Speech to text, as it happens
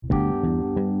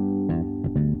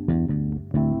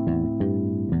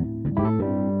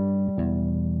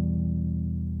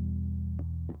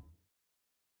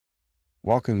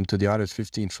Welcome to the Audit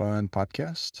 15 Fun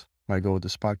podcast. My goal with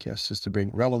this podcast is to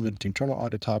bring relevant internal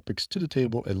audit topics to the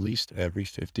table at least every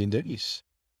 15 days.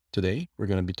 Today, we're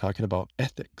going to be talking about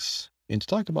ethics. And to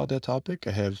talk about that topic,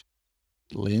 I have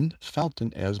Lynn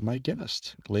Fountain as my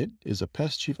guest. Lynn is a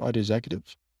past chief audit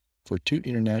executive for two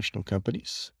international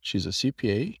companies. She's a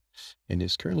CPA and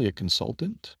is currently a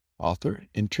consultant, author,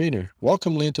 and trainer.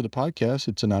 Welcome, Lynn, to the podcast.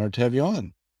 It's an honor to have you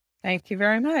on. Thank you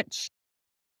very much.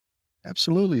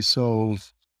 Absolutely. So,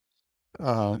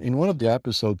 in one of the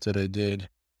episodes that I did a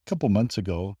couple months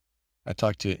ago, I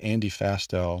talked to Andy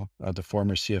Fastel, the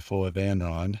former CFO of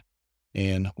Enron,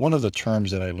 and one of the terms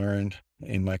that I learned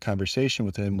in my conversation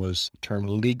with him was the term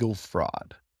legal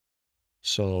fraud.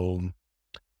 So,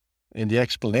 and the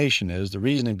explanation is the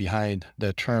reasoning behind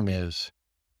that term is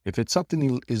if it's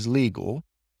something is legal,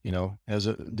 has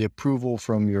the approval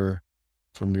from your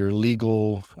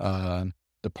legal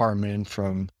department,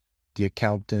 from the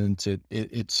accountants,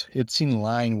 it's in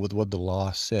line with what the law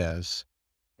says,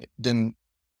 then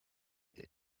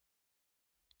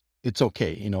it's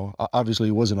okay. Obviously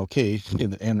it wasn't okay in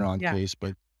the Enron Yeah. case,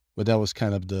 but that was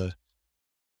kind of the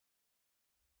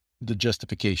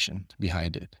justification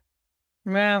behind it.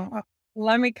 Well,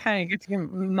 let me kind of get to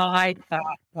my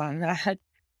thoughts on that.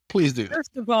 Please do.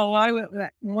 First of all,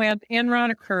 when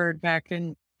Enron occurred back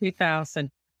in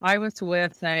 2000, I was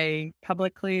with a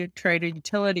publicly traded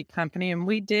utility company, and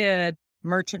we did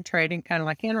merchant trading kind of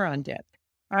like Enron did.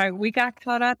 All right, we got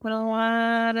caught up in a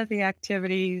lot of the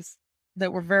activities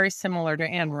that were very similar to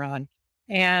Enron.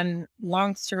 And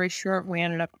long story short, we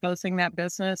ended up closing that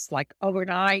business like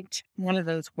overnight, one of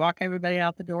those walk everybody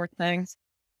out the door things.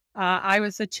 I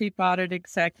was the chief audit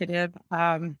executive.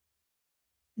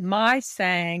 My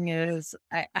saying is,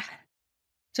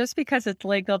 just because it's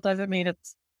legal doesn't mean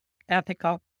it's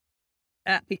ethical.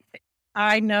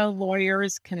 I know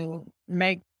lawyers can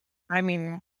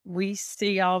we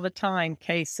see all the time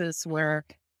cases where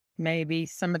maybe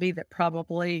somebody that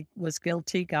probably was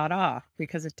guilty got off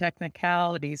because of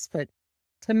technicalities. But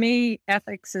to me,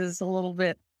 ethics is a little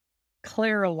bit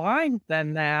clearer line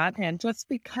than that. And just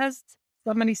because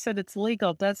somebody said it's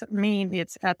legal doesn't mean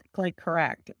it's ethically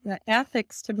correct. The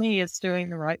ethics to me is doing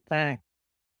the right thing.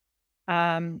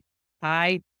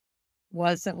 I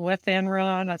wasn't with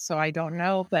Enron, so I don't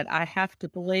know, but I have to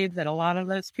believe that a lot of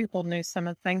those people knew some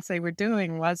of the things they were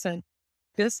doing wasn't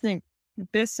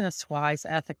business-wise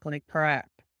ethically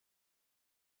correct.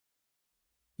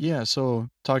 Yeah. So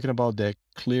talking about that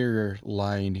clearer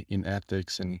line in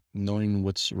ethics and knowing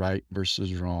what's right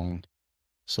versus wrong.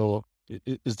 So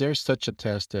is there such a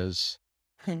test as,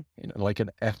 like an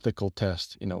ethical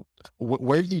test?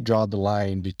 Where do you draw the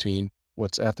line between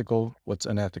what's ethical, what's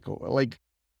unethical? Like,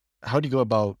 how do you go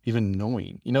about even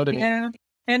knowing? You know what I mean? Yeah.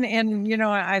 And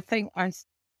I think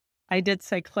I did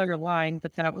say clear line,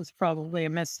 but that was probably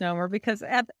a misnomer because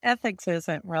ethics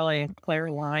isn't really a clear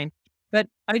line. But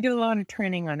I do a lot of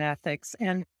training on ethics.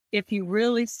 And if you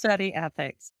really study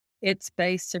ethics, it's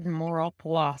based in moral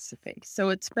philosophy. So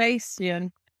it's based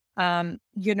in,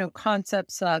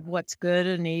 concepts of what's good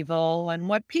and evil and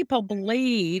what people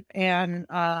believe and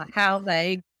how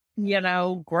they,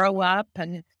 grow up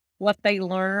and what they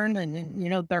learn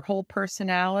and, their whole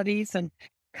personalities and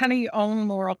kind of your own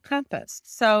moral compass.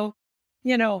 So,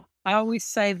 I always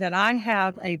say that I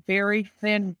have a very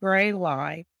thin gray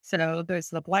line. So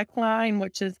there's the black line,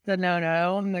 which is the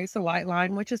no, and there's the white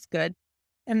line, which is good.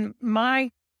 And my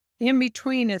in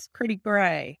between is pretty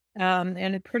gray, and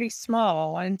it's pretty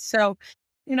small. And so,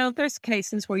 there's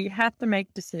cases where you have to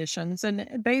make decisions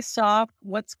and based off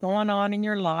what's going on in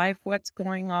your life, what's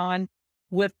going on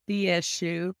with the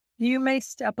issue, you may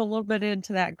step a little bit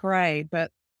into that gray, but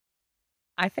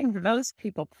I think most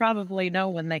people probably know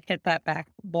when they hit that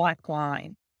black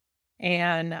line.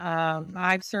 And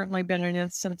I've certainly been in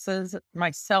instances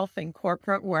myself in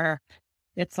corporate where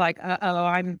it's like, oh,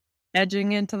 I'm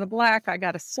edging into the black. I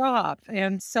got to stop.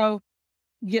 And so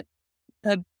get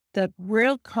the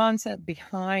real concept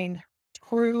behind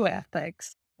true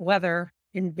ethics, whether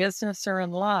in business or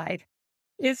in life,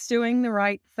 is doing the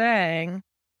right thing.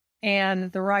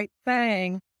 And the right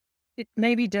thing, it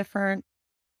may be different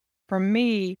from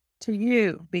me to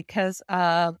you because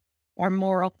of our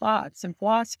moral thoughts and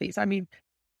philosophies. I mean,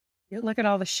 you look at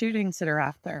all the shootings that are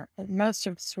out there. And most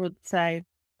of us would say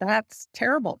that's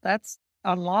terrible. That's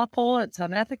unlawful. It's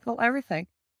unethical, everything.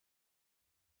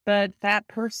 But that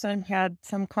person had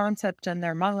some concept in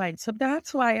their mind. So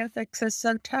that's why ethics is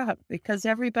so tough because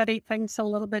everybody thinks a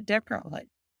little bit differently.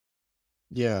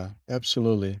 Yeah,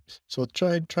 absolutely. So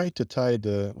try to tie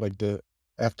the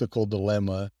ethical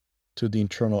dilemma to the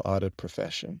internal audit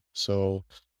profession. So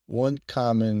one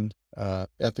common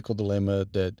ethical dilemma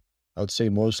that I would say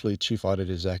mostly chief audit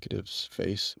executives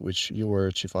face, which you were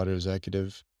a chief audit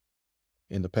executive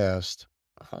in the past,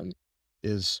 um,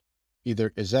 is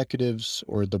either executives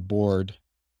or the board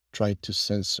try to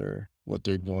censor what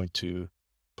they're going to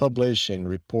publish in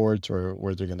reports or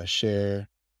where they're going to share.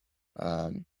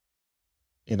 Um,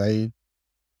 and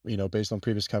based on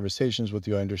previous conversations with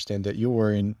you, I understand that you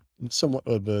were in somewhat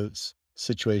of a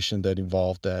situation that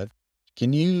involved that.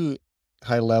 Can you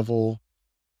high level,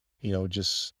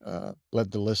 just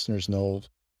let the listeners know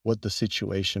what the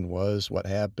situation was, what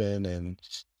happened, and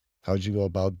how'd you go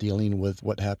about dealing with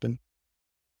what happened?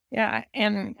 Yeah,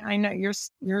 and I know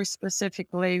you're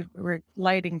specifically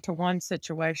relating to one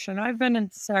situation. I've been in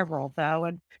several though,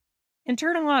 and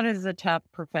internal audit is a tough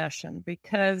profession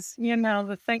because,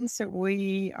 the things that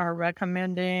we are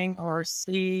recommending or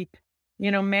see,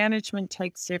 management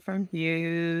takes different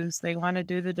views. They want to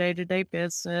do the day-to-day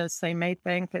business. They may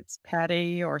think it's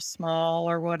petty or small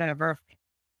or whatever.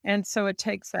 And so it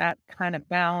takes that kind of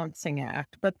balancing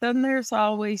act. But then there's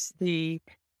always the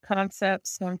concept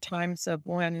sometimes of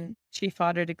when chief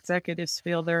audit executives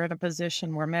feel they're in a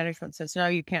position where management says, no,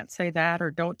 you can't say that, or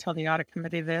don't tell the audit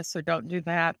committee this, or don't do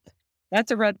that.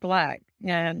 That's a red flag.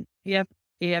 And if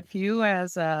you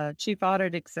as a chief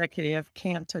audit executive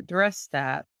can't address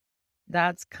that,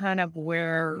 that's kind of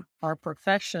where our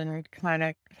profession kind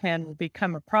of can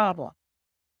become a problem.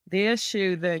 The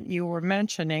issue that you were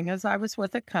mentioning is I was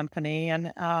with a company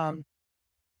and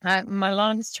my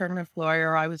longest term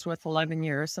employer I was with 11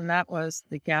 years, and that was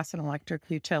the gas and electric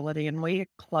utility. And we had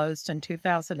closed in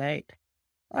 2008,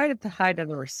 right at the height of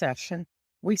the recession.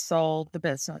 We sold the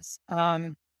business.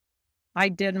 I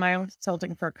did my own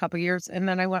consulting for a couple years, and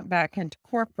then I went back into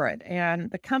corporate. And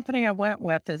the company I went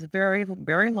with is a very,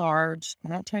 very large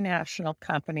multinational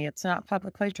company. It's not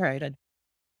publicly traded.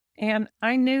 And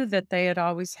I knew that they had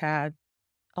always had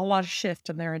a lot of shift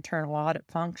in their internal audit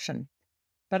function.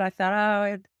 But I thought,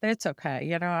 "Oh, it's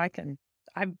okay,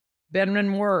 I've been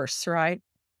in worse," right?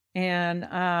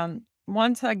 And,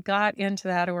 once I got into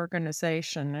that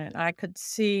organization and I could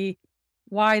see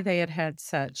why they had had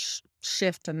such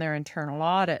shift in their internal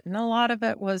audit, and a lot of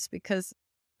it was because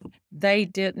they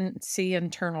didn't see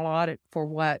internal audit for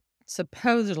what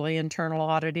supposedly internal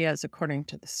audit is according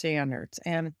to the standards,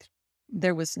 and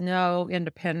there was no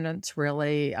independence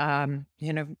really,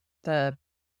 the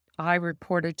I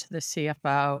reported to the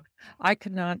CFO. I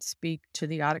could not speak to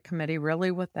the audit committee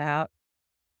really without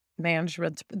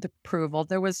management's approval.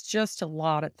 There was just a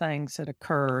lot of things that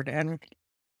occurred. And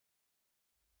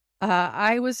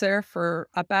I was there for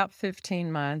about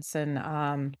 15 months.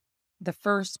 And the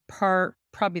first part,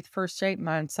 probably the first 8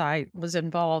 months, I was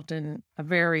involved in a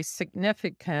very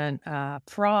significant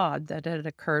fraud that had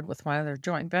occurred with one of their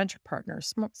joint venture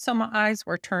partners. So my eyes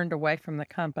were turned away from the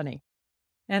company.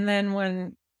 And then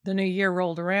when the new year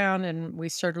rolled around and we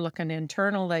started looking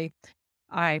internally,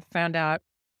 I found out,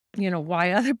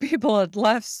 why other people had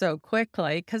left so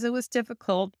quickly because it was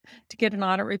difficult to get an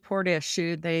audit report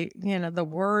issued. The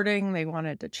wording, they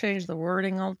wanted to change the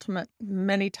wording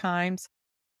many times.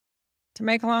 To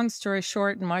make a long story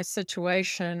short, in my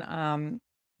situation,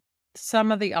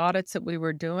 some of the audits that we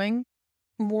were doing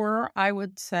were, I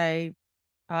would say,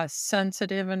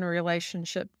 sensitive in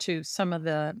relationship to some of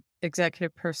the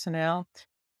executive personnel.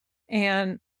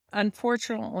 And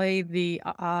unfortunately, the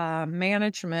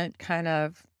management kind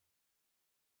of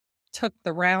took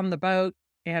the roundabout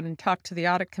and talked to the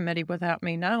audit committee without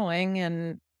me knowing.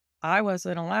 And I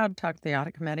wasn't allowed to talk to the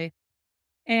audit committee.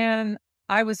 And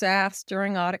I was asked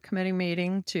during audit committee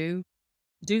meeting to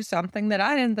do something that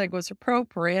I didn't think was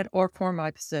appropriate or for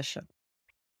my position.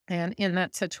 And in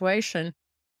that situation,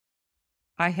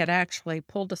 I had actually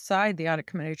pulled aside the audit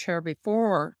committee chair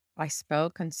before I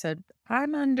spoke and said,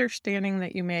 I'm understanding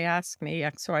that you may ask me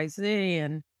XYZ,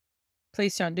 and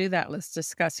please don't do that. Let's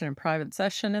discuss it in private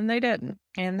session. And they didn't.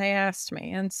 And they asked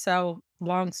me. And so,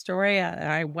 long story,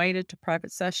 I waited to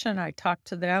private session. I talked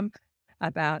to them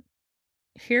about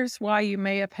here's why you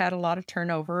may have had a lot of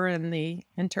turnover in the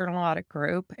internal audit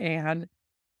group. And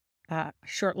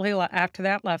shortly after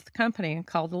that, left the company and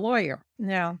called a lawyer.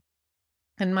 Now,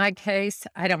 in my case,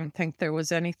 I don't think there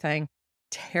was anything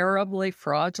terribly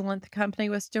fraudulent the company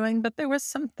was doing, but there was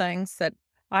some things that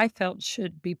I felt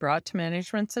should be brought to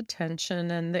management's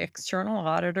attention, and the external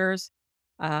auditors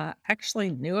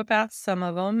actually knew about some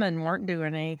of them and weren't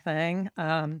doing anything.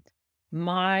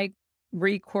 My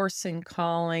recourse in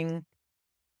calling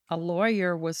a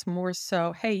lawyer was more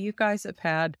so, hey, you guys have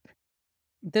had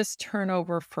this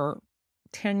turnover for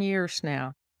 10 years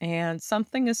now, and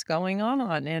something is going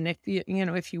on. And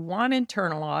if you want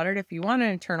internal audit, if you want an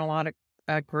internal audit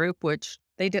group, which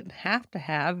they didn't have to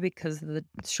have because of the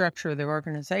structure of the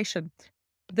organization.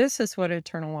 This is what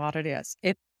internal audit is.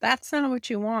 If that's not what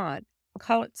you want,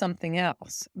 call it something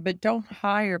else, but don't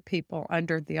hire people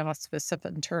under the auspice of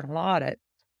internal audit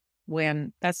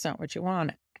when that's not what you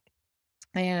want.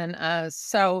 And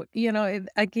so,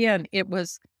 again,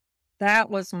 that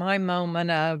was my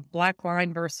moment of black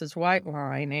line versus white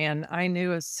line. And I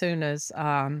knew as soon as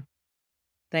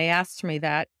they asked me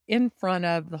that in front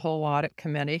of the whole audit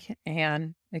committee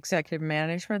and executive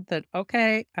management that,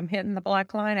 okay, I'm hitting the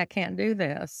black line. I can't do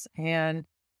this. And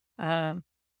a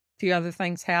few other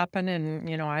things happened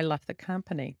and, I left the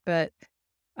company. But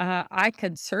I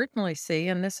could certainly see,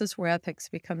 and this is where ethics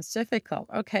becomes difficult.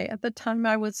 Okay, at the time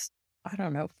I was, I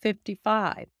don't know,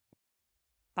 55.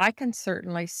 I can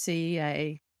certainly see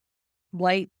a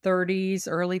late 30s,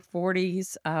 early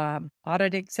 40s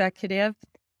audit executive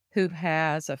who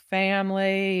has a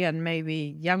family and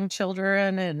maybe young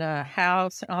children and a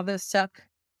house and all this stuff.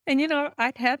 And,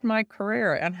 I'd had my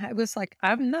career and I was like,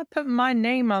 I'm not putting my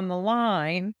name on the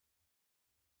line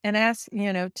and ask,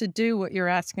 to do what you're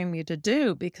asking me to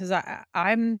do because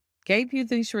I'm gave you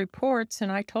these reports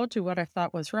and I told you what I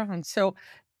thought was wrong. So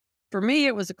for me,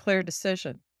 it was a clear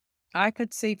decision. I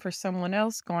could see for someone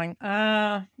else going,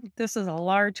 this is a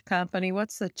large company.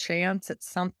 What's the chance that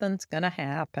something's going to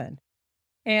happen?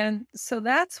 And so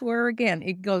that's where, again,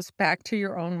 it goes back to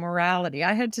your own morality.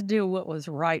 I had to do what was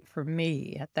right for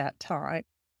me at that time.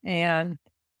 And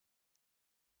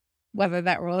whether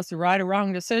that was the right or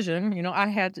wrong decision,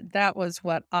 that was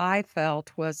what I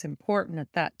felt was important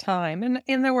at that time.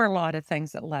 And there were a lot of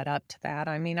things that led up to that.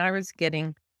 I mean, I was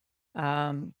getting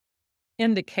um,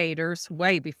 indicators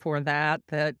way before that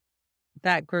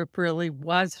that group really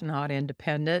was not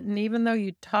independent. And even though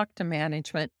you talked to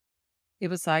management, it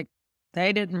was like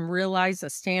they didn't realize the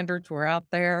standards were out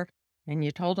there and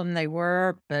you told them they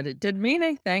were, but it didn't mean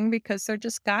anything because they're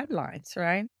just guidelines,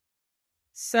 right?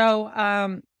 So,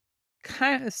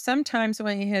 kind of sometimes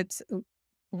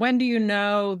when do you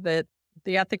know that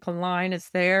the ethical line is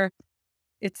there?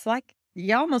 It's like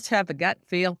you almost have a gut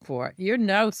feel for it. You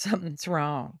know something's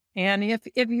wrong. And if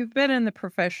you've been in the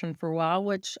profession for a while,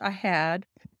 which I had,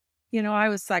 I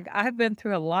was like, I've been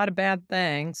through a lot of bad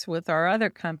things with our other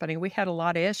company. We had a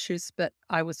lot of issues, but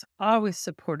I was always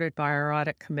supported by our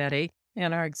audit committee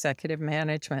and our executive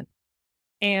management.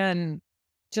 And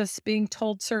just being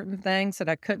told certain things that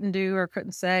I couldn't do or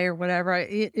couldn't say or whatever,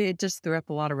 it just threw up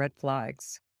a lot of red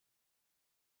flags.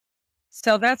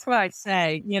 So that's why I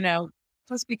say,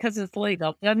 just because it's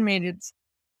legal doesn't mean it's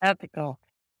ethical.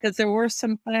 Because there were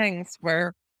some things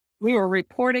where we were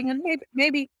reporting and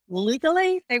maybe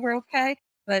legally they were okay,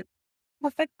 but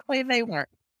ethically they weren't.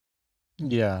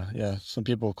 Yeah, yeah. Some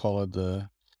people call it the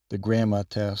grandma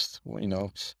test.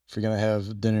 If you're gonna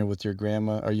have dinner with your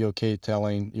grandma, are you okay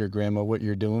telling your grandma what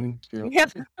you're doing? Yeah,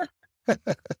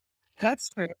 that's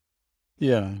true.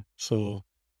 Yeah. So,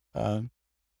 uh,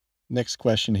 next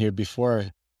question here.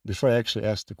 Before I actually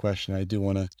ask the question, I do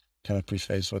want to kind of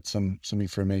preface with some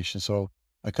information. So,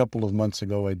 a couple of months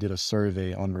ago, I did a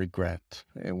survey on regret.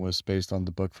 It was based on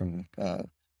the book from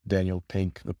Daniel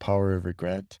Pink, The Power of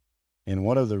Regret. And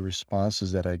one of the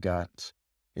responses that I got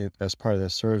as part of that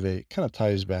survey kind of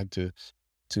ties back to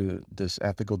this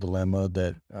ethical dilemma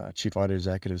that chief audit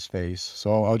executives face.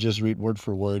 So I'll just read word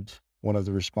for word one of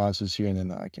the responses here, and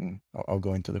then I'll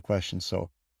go into the question.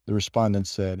 So the respondent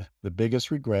said, "The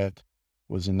biggest regret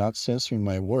was in not censoring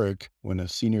my work when a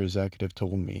senior executive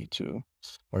told me to,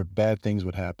 or bad things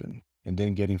would happen, and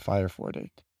then getting fired for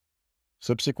it.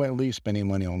 Subsequently, spending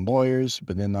money on lawyers,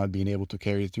 but then not being able to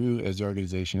carry through as the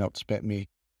organization outspent me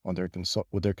on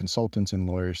with their consultants and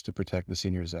lawyers to protect the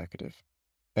senior executive.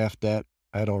 After that,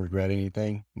 I don't regret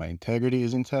anything. My integrity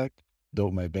is intact, though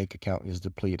my bank account is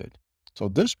depleted." So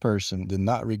this person did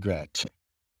not regret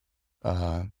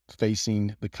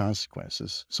facing the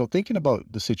consequences. So thinking about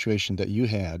the situation that you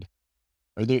had,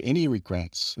 are there any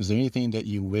regrets? Is there anything that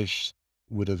you wish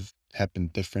would have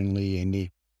happened differently?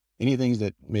 Any things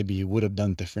that maybe you would have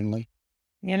done differently?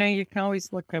 You can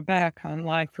always look back on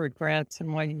life regrets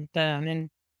and what you've done. And,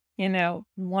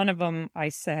 one of them I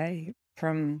say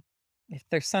from if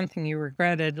there's something you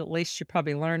regretted, at least you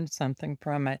probably learned something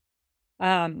from it.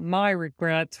 My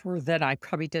regrets were that I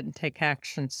probably didn't take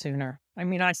action sooner. I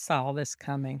mean, I saw this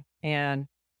coming and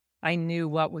I knew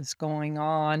what was going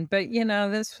on. But,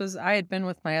 I had been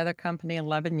with my other company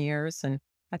 11 years and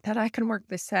I thought I can work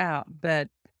this out. But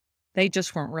they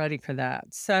just weren't ready for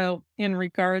that. So, in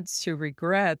regards to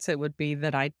regrets, it would be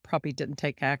that I probably didn't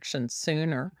take action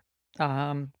sooner.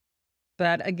 Um,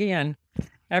 but again,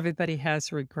 everybody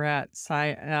has regrets.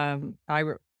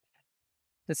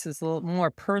 this is a little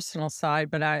more personal side,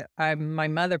 but my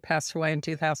mother passed away in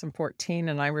 2014,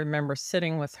 and I remember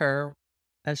sitting with her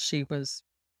as she was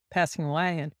passing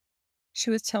away, and she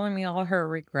was telling me all her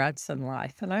regrets in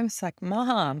life. And I was like,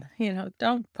 Mom,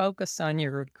 don't focus on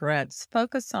your regrets.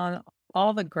 Focus on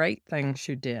all the great things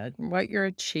you did, what your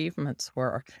achievements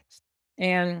were.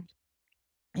 And,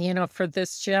 for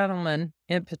this gentleman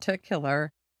in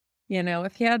particular,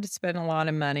 if he had to spend a lot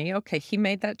of money, okay, he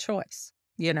made that choice.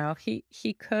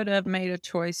 He could have made a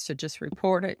choice to just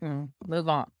report it and move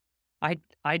on.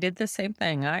 I did the same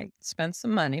thing. I spent some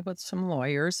money with some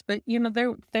lawyers, but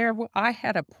I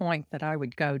had a point that I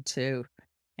would go to,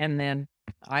 and then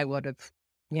I would have,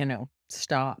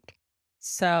 stopped.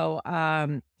 So,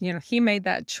 he made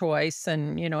that choice,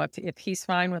 and if he's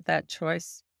fine with that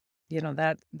choice,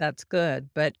 that's good.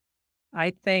 But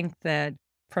I think that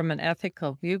from an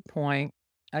ethical viewpoint,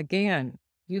 again,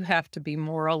 you have to be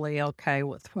morally okay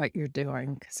with what you're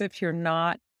doing. Because if you're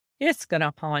not, it's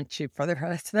gonna haunt you for the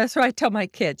rest. That's what I tell my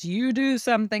kids. You do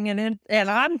something and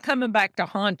I'm coming back to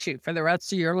haunt you for the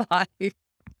rest of your life.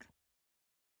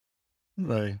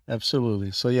 Right.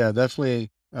 Absolutely. So yeah,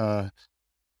 definitely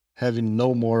having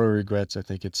no moral regrets. I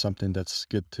think it's something that's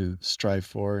good to strive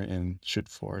for and shoot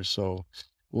for. So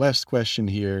last question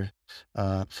here.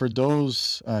 For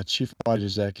those chief audit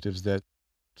executives that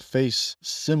face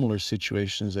similar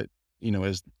situations that,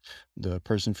 as the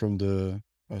person from the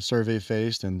survey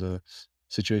faced and the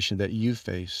situation that you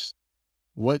faced,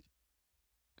 what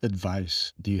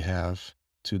advice do you have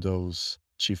to those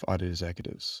chief audit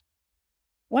executives?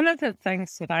 One of the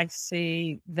things that I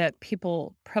see that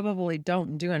people probably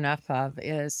don't do enough of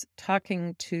is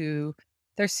talking to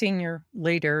their senior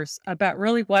leaders about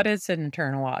really what is an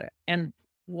internal audit and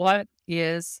what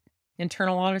is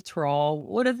internal audit's role.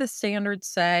 What do the standards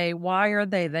say? Why are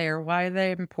they there? Why are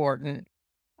they important?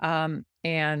 And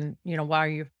why are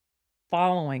you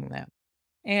following them?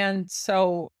 And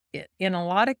so, in a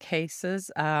lot of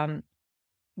cases,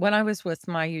 when I was with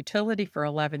my utility for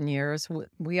 11 years,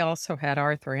 we also had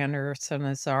Arthur Anderson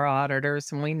as our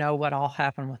auditors, and we know what all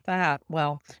happened with that.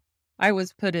 Well, I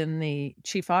was put in the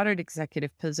chief audit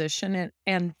executive position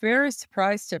and very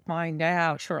surprised to find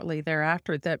out shortly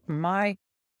thereafter that my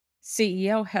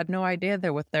CEO had no idea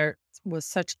there was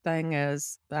such a thing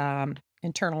as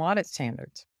internal audit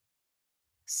standards.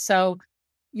 So,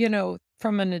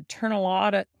 from an internal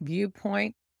audit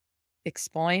viewpoint,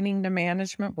 explaining to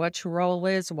management what your role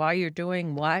is, why you're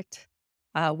doing what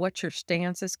your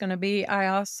stance is gonna be. I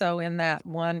also, in that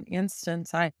one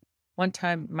instance, one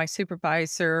time my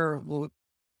supervisor,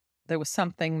 there was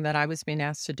something that I was being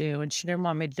asked to do, and she didn't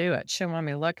want me to do it. She didn't want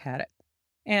me to look at it.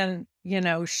 And,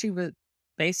 she was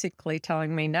basically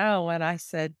telling me no, and I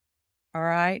said, "All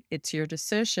right, it's your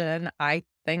decision. I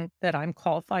think that I'm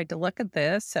qualified to look at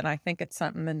this, and I think it's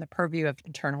something in the purview of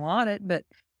internal audit, but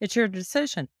it's your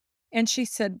decision." And she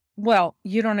said, "Well,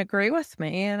 you don't agree with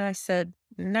me?" And I said,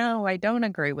 "No, I don't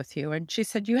agree with you." And she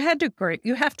said, "You had to agree.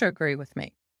 You have to agree with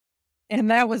me." And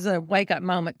that was a wake up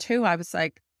moment too. I was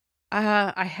like,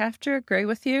 I have to agree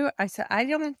with you." I said, "I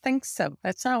don't think so.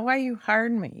 That's not why you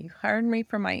hired me. You hired me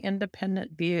for my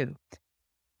independent view.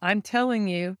 I'm telling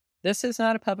you, this is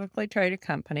not a publicly traded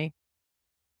company.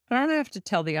 I don't have to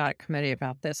tell the audit committee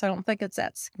about this. I don't think it's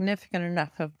that significant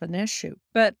enough of an issue.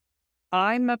 But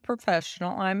I'm a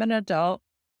professional. I'm an adult.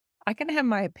 I can have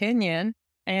my opinion,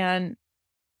 and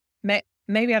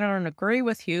maybe I don't agree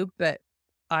with you, but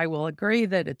I will agree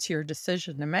that it's your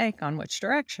decision to make on which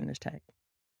direction to take."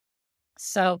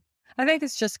 So I think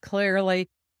it's just clearly,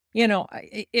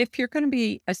 if you're going to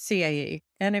be a CAE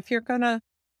and if you're going to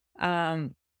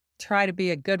um, try to be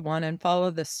a good one and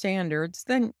follow the standards,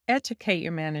 then educate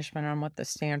your management on what the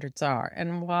standards are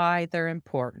and why they're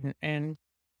important and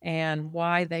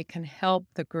why they can help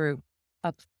the group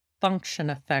uh,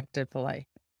 function effectively,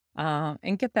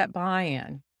 and get that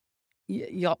buy-in.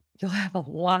 You'll have a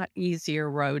lot easier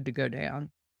road to go down.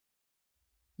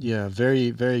 Yeah,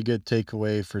 very, very good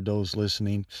takeaway for those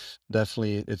listening.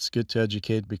 Definitely, it's good to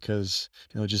educate because,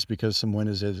 just because someone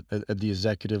is at the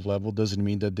executive level doesn't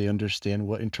mean that they understand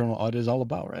what internal audit is all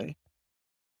about, right?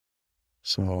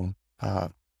 So,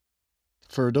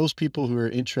 for those people who are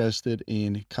interested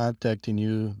in contacting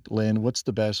you, Lynn, what's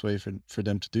the best way for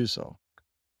them to do so?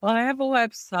 Well, I have a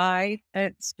website.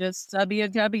 It's just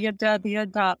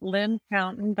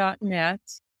www.lynnfountain.net.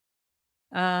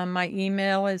 My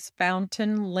email is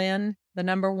fountainlyn, the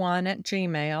number one at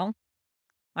Gmail.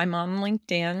 I'm on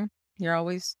LinkedIn.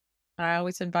 I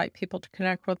always invite people to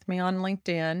connect with me on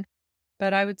LinkedIn,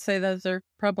 but I would say those are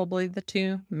probably the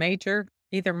two major,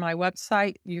 either my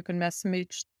website, you can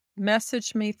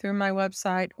message me through my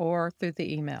website or through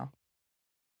the email.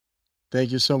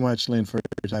 Thank you so much, Lynn, for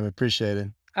your time. Appreciate it.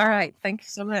 All right. Thank you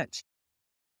so much.